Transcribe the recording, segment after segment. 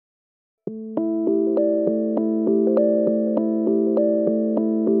Thank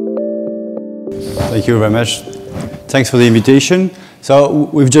you very much. Thanks for the invitation. So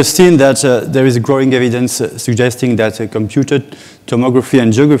we've just seen that there is growing evidence suggesting that computed tomography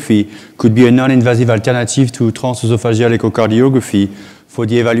angiography could be a non-invasive alternative to transesophageal echocardiography for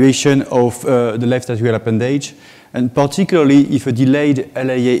the evaluation of the left atrial appendage, and particularly if a delayed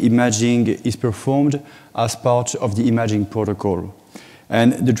LAA imaging is performed as part of the imaging protocol.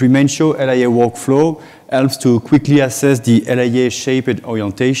 And the 3Mensio LAA workflow helps to quickly assess the LAA shape and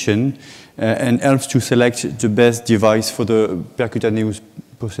orientation and helps to select the best device for the percutaneous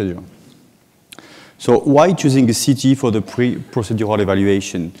procedure. So why choosing a CT for the pre-procedural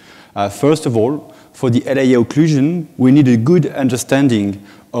evaluation? First of all, for the LAA occlusion, we need a good understanding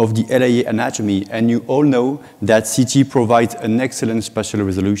of the LAA anatomy, and you all know that CT provides an excellent spatial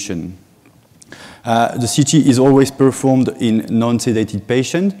resolution. The CT is always performed in non-sedated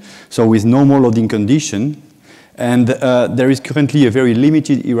patients, so with normal loading condition, and there is currently a very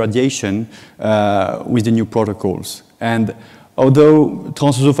limited irradiation with the new protocols. And although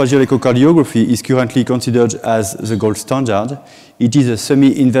transesophageal echocardiography is currently considered as the gold standard, it is a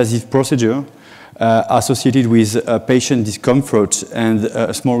semi-invasive procedure associated with patient discomfort and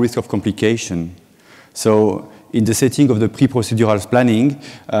a small risk of complication. So in the setting of the pre-procedural planning,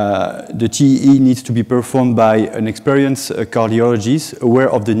 the TEE needs to be performed by an experienced cardiologist aware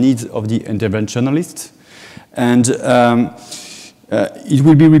of the needs of the interventionalist. And it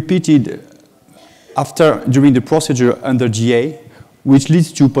will be repeated during the procedure under GA, which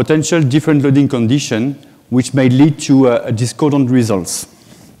leads to potential different loading conditions, which may lead to discordant results.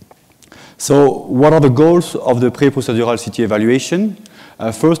 So what are the goals of the pre-procedural CT evaluation?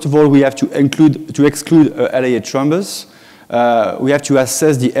 First of all, we have to exclude LAA thrombus. We have to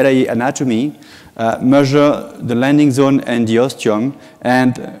assess the LAA anatomy, measure the landing zone and the ostium,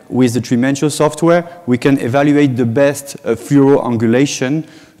 and with the 3Mensio software, we can evaluate the best fluoroangulation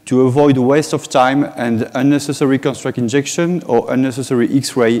to avoid waste of time and unnecessary construct injection or unnecessary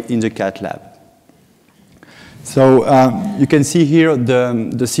X-ray in the cath lab. So you can see here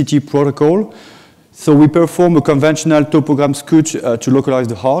the CT protocol. So we perform a conventional topogram scoot to localize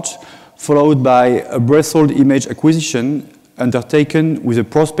the heart, followed by a breath-hold image acquisition undertaken with a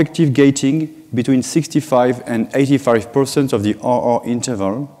prospective gating between 65 and 85% of the RR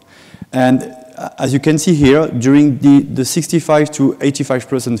interval. And as you can see here, during the 65 to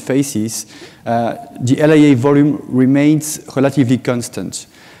 85% phases, the LAA volume remains relatively constant.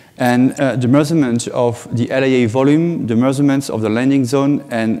 And the measurement of the LAA volume, the measurements of the landing zone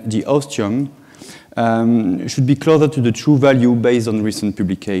and the ostium should be closer to the true value based on recent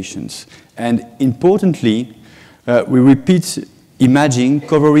publications. And importantly, we repeat imaging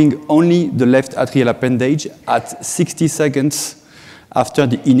covering only the left atrial appendage at 60 seconds after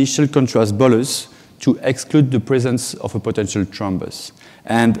the initial contrast bolus to exclude the presence of a potential thrombus.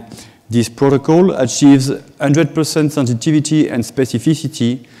 And this protocol achieves 100% sensitivity and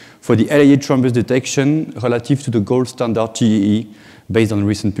specificity for the LAA thrombus detection relative to the gold standard TEE based on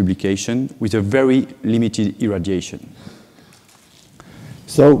recent publication with a very limited irradiation.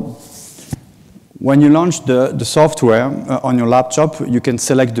 So when you launch the software on your laptop, you can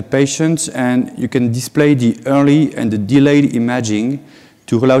select the patient and you can display the early and the delayed imaging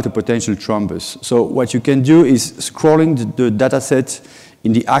to rule out a potential thrombus. So what you can do is scrolling the dataset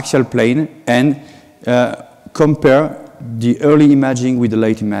in the axial plane and compare the early imaging with the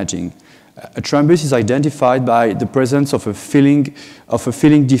late imaging. A thrombus is identified by the presence of a filling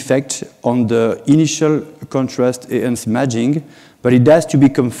defect on the initial contrast enhanced imaging, but it has to be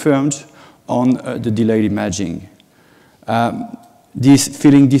confirmed on the delayed imaging. This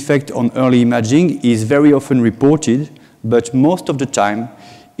filling defect on early imaging is very often reported, but most of the time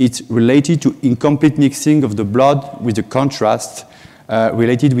it's related to incomplete mixing of the blood with the contrast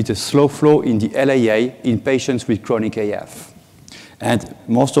related with a slow flow in the LAA in patients with chronic AF. And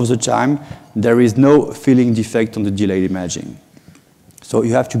most of the time, there is no filling defect on the delayed imaging. So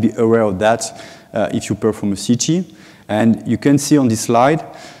you have to be aware of that if you perform a CT. And you can see on this slide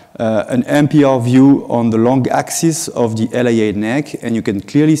an MPR view on the long axis of the LAA neck, and you can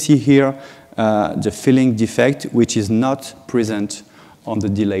clearly see here the filling defect, which is not present on the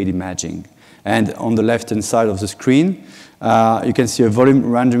delayed imaging. And on the left-hand side of the screen, you can see a volume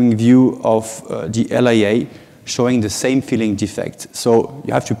rendering view of the LAA showing the same filling defect. So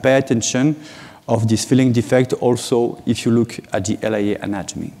you have to pay attention of this filling defect also if you look at the LAA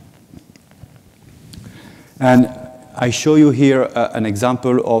anatomy. And I show you here an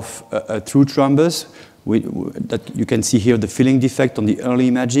example of a true thrombus that you can see here the filling defect on the early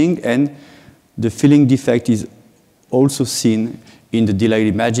imaging, and the filling defect is also seen in the delayed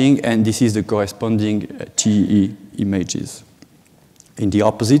imaging, and this is the corresponding TEE images. In the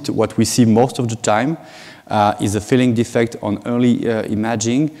opposite, what we see most of the time is a filling defect on early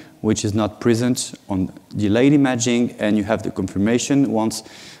imaging, which is not present on delayed imaging, and you have the confirmation once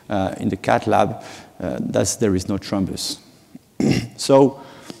in the cath lab that there is no thrombus. So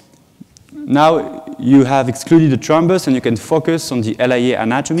now you have excluded the thrombus and you can focus on the LAA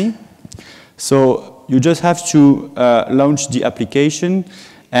anatomy. So you just have to launch the application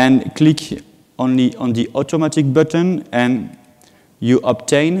and click only on the automatic button, and you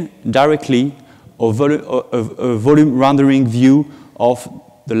obtain directly a volume rendering view of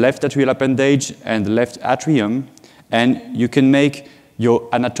the left atrial appendage and the left atrium, and you can make your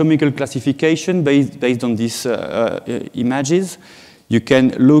anatomical classification based on these images. You can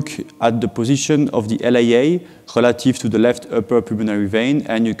look at the position of the LAA relative to the left upper pulmonary vein,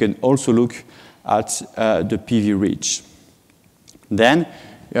 and you can also look at the PV ridge. Then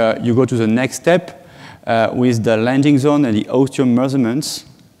you go to the next step with the landing zone and the ostium measurements,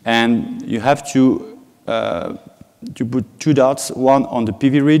 and you have to put two dots, one on the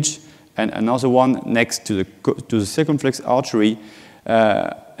PV ridge and another one next to the circumflex artery,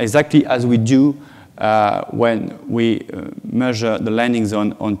 exactly as we do when we measure the landing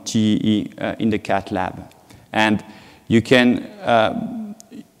zone on TEE in the cath lab. And you can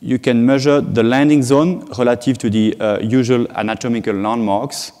measure the landing zone relative to the usual anatomical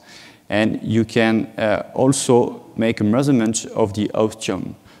landmarks, and you can also make a measurement of the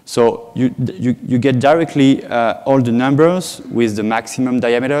ostium. So you get directly all the numbers with the maximum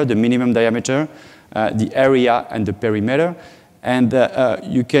diameter, the minimum diameter, the area, and the perimeter. And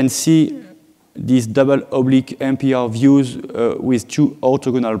you can see these double oblique MPR views with two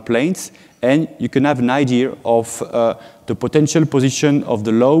orthogonal planes, and you can have an idea of the potential position of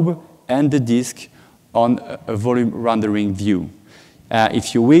the lobe and the disc on a volume rendering view.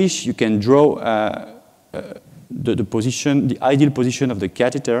 If you wish, you can draw the position, the ideal position of the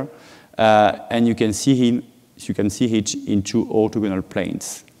catheter, and you can see it in two orthogonal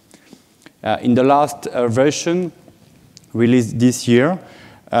planes. In the last version released this year,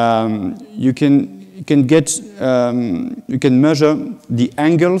 you can measure the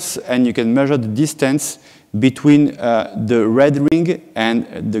angles and you can measure the distance between the red ring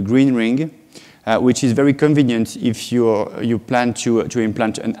and the green ring, which is very convenient if you plan to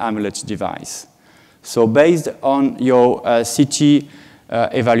implant an amulet device. So based on your CT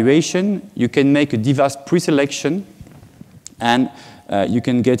evaluation, you can make a device pre-selection, and you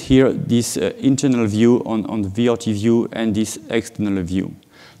can get here this internal view on the VRT view and this external view.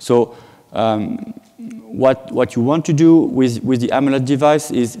 So what you want to do with the amulet device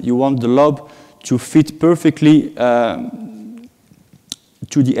is you want the lobe to fit perfectly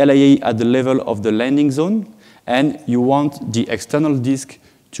to the LAA at the level of the landing zone, and you want the external disc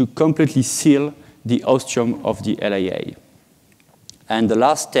to completely seal the ostium of the LAA. And the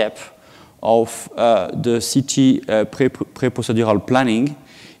last step of the CT pre-procedural planning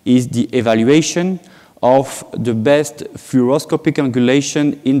is the evaluation of the best fluoroscopic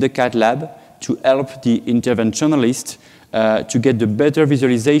angulation in the cath lab to help the interventionalist to get the better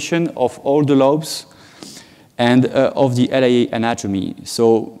visualization of all the lobes and of the LAA anatomy.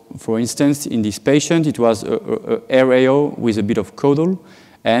 So, for instance, in this patient, it was a RAO with a bit of caudal,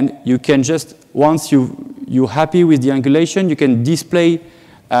 and you can just, once you're happy with the angulation, you can display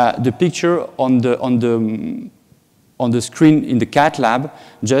the picture on the screen in the cath lab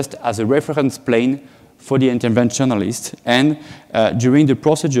just as a reference plane for the interventionalist. And during the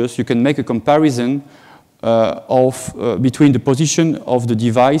procedures, you can make a comparison between the position of the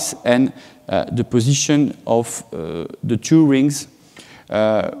device and the position of the two rings,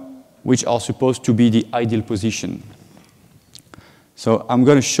 which are supposed to be the ideal position. So I'm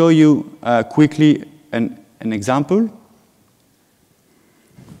going to show you quickly an example.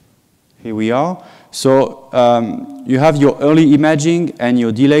 Here we are. So you have your early imaging and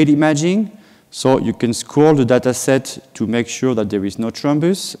your delayed imaging. So you can scroll the data set to make sure that there is no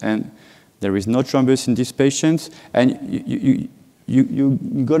thrombus, and there is no thrombus in this patient. And you're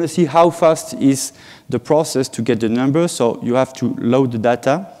going to see how fast is the process to get the numbers. So you have to load the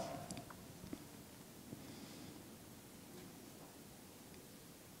data.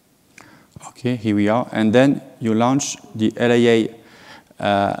 Okay, here we are. And then you launch the LAA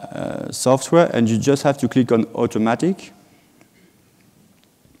software, and you just have to click on automatic.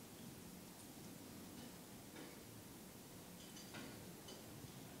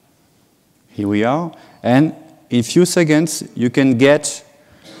 Here we are, and in a few seconds you can get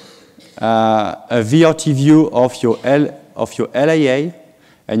a VRT view of your LAA,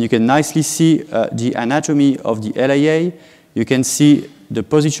 and you can nicely see the anatomy of the LAA. you can see the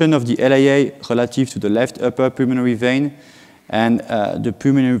position of the LAA relative to the left upper pulmonary vein and the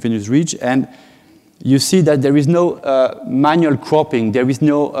pulmonary venous ridge. And you see that there is no manual cropping, there is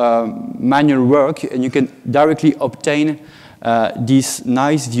no manual work, and you can directly obtain this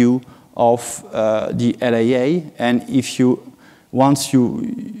nice view of the LAA. And if once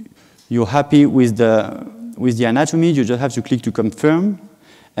you're happy with the anatomy, you just have to click to confirm,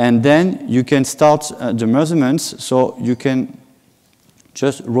 and then you can start the measurements. So you can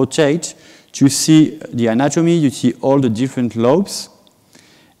just rotate to see the anatomy. You see all the different lobes,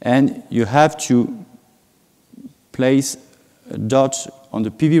 and you have to place a dot on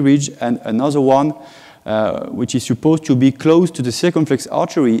the PV ridge and another one which is supposed to be close to the circumflex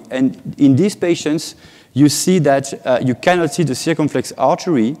artery. And in these patients, you see that you cannot see the circumflex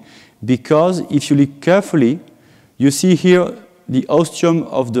artery, because if you look carefully, you see here the ostium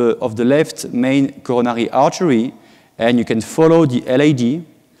of the left main coronary artery, and you can follow the LAD,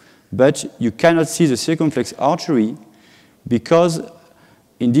 but you cannot see the circumflex artery, because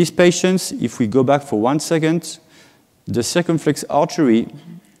in these patients, if we go back for 1 second, the circumflex artery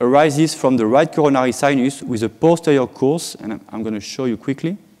arises from the right coronary sinus with a posterior course, and I'm going to show you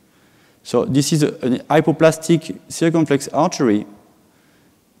quickly. So this is an hypoplastic circumflex artery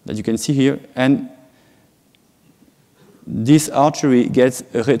that you can see here, and this artery gets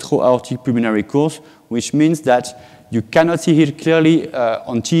a retro-aortic pulmonary course, which means that you cannot see it clearly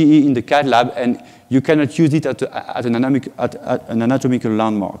on TE in the cath lab, and you cannot use it at an anatomical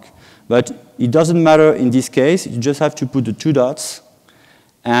landmark. But it doesn't matter in this case. You just have to put the 2 dots,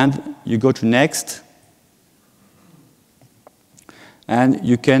 and you go to next, and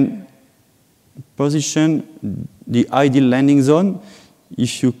you can position the ideal landing zone.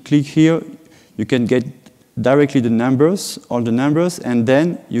 If you click here, you can get directly the numbers, all the numbers, and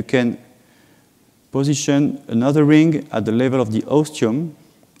then you can position another ring at the level of the ostium,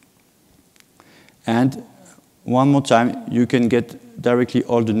 and one more time, you can get directly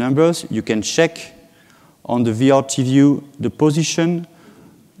all the numbers. You can check on the VRT view the position,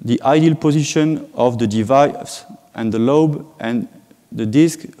 the ideal position of the device and the lobe and the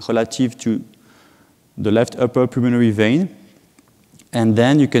disc relative to the left upper pulmonary vein. And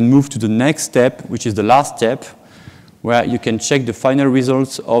then you can move to the next step, which is the last step, where you can check the final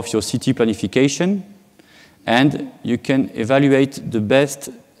results of your CT planification, and you can evaluate the best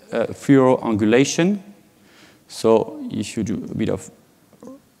fluoroangulation. So if you do a bit of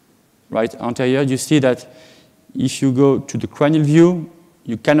right anterior, you see that if you go to the cranial view,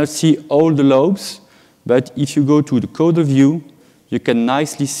 you cannot see all the lobes, but if you go to the caudal view, you can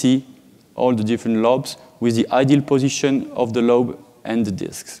nicely see all the different lobes with the ideal position of the lobe and the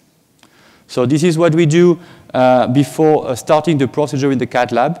discs. So this is what we do before starting the procedure in the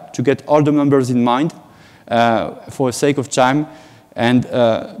cath lab, to get all the numbers in mind for the sake of time. And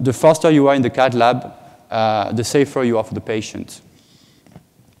the faster you are in the cath lab, the safer you are for the patient.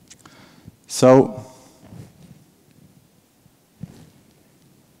 So,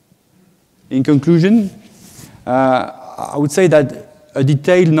 in conclusion, I would say that a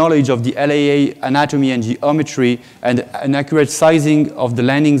detailed knowledge of the LAA anatomy and geometry and an accurate sizing of the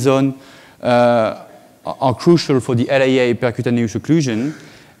landing zone are crucial for the LAA percutaneous occlusion.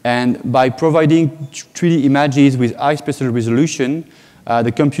 And by providing 3D images with high spatial resolution,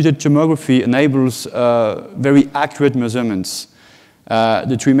 the computed tomography enables very accurate measurements.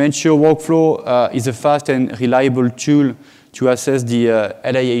 The 3Mensio workflow is a fast and reliable tool to assess the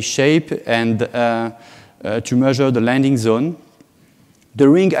LAA shape and to measure the landing zone. The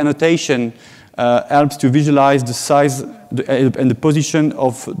ring annotation helps to visualize the size and the position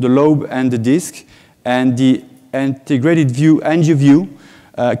of the lobe and the disc, and the integrated view, angio view,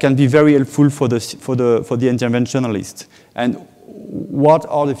 can be very helpful for the interventionalist. And what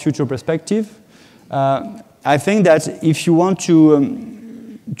are the future perspectives? I think that if you want to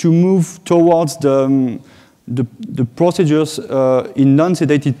move towards the procedures in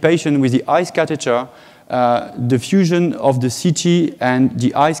non-sedated patients with the ICE catheter, the fusion of the CT and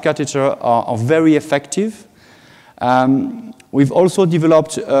the ICE catheter are very effective. We've also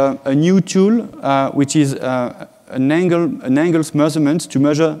developed a new tool, which is an angles measurement to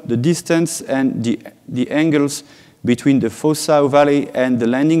measure the distance and the angles between the fossa ovale and the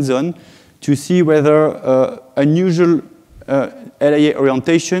landing zone, to see whether unusual LAA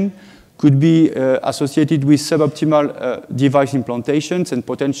orientation could be associated with suboptimal device implantations and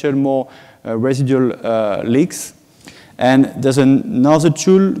potential more residual leaks. And there's another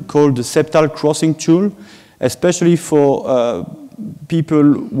tool called the septal crossing tool, especially for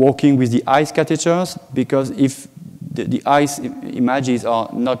people working with the ICE catheters, because if the ICE images are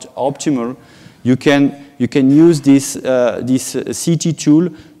not optimal, you can you can use this CT tool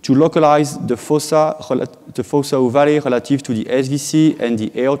to localize the fossa ovale relative to the SVC and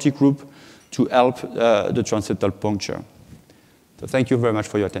the aortic group to help the transseptal puncture. So thank you very much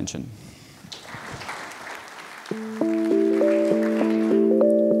for your attention.